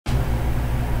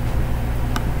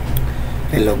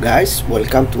Hello guys,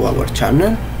 welcome to our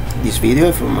channel. This video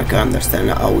is from I can understand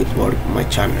how it works my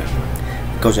channel,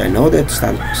 because I know that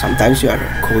sometimes you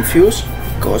are confused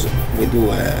because we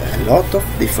do a lot of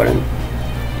different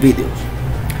videos.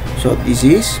 So this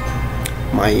is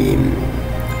my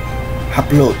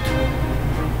upload.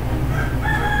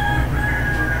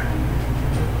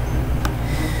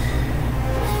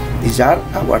 These are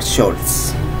our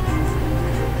shorts.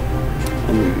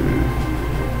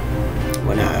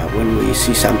 When we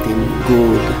see something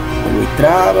good, when we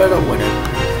travel, or when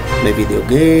I play video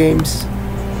games,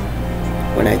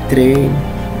 when I train.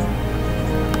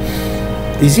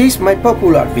 This is my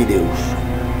popular videos.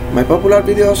 My popular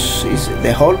videos is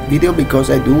the whole video because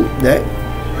I do the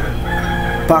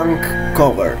punk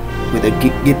cover with a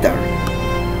guitar.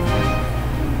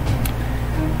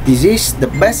 This is the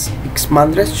best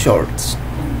Xmandres shorts.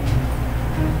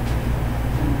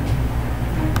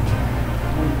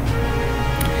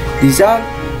 These are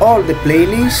all the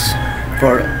playlists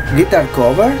for guitar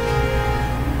cover.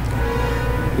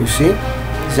 You see,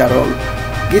 these are all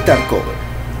guitar cover.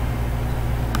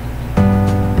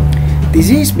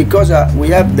 This is because we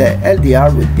have the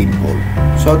LDR with Dimple.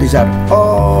 So these are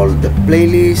all the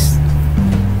playlists,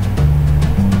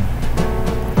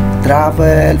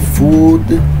 travel, food.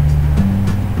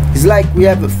 It's like we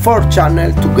have 4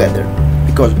 channels together,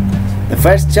 because the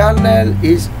first channel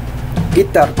is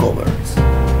guitar covers.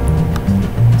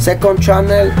 Second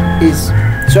channel is,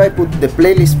 so I put the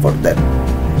playlist for them,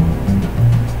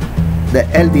 the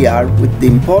LDR with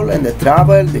Dimple and the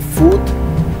travel, the food.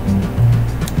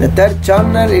 The third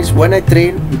channel is when I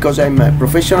train, because I'm a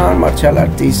professional martial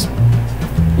artist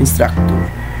instructor.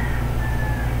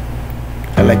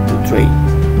 I like to train.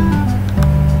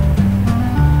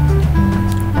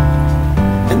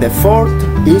 And the fourth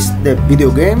is the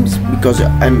video games, because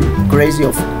I'm crazy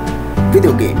of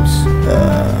video games.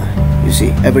 You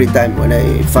see, every time when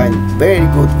I find very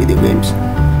good video games,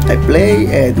 I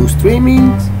play, I do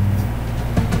streaming,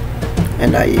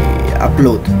 and I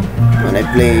upload when I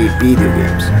play video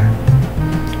games.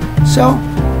 So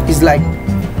it's like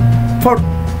 4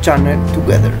 channels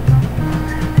together.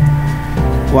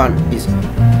 One is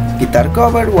guitar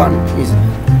cover, one is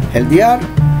LDR,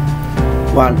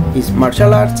 one is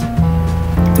martial arts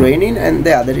training, and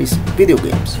the other is video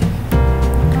games.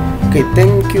 Okay,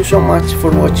 thank you so much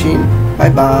for watching. Bye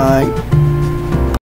bye.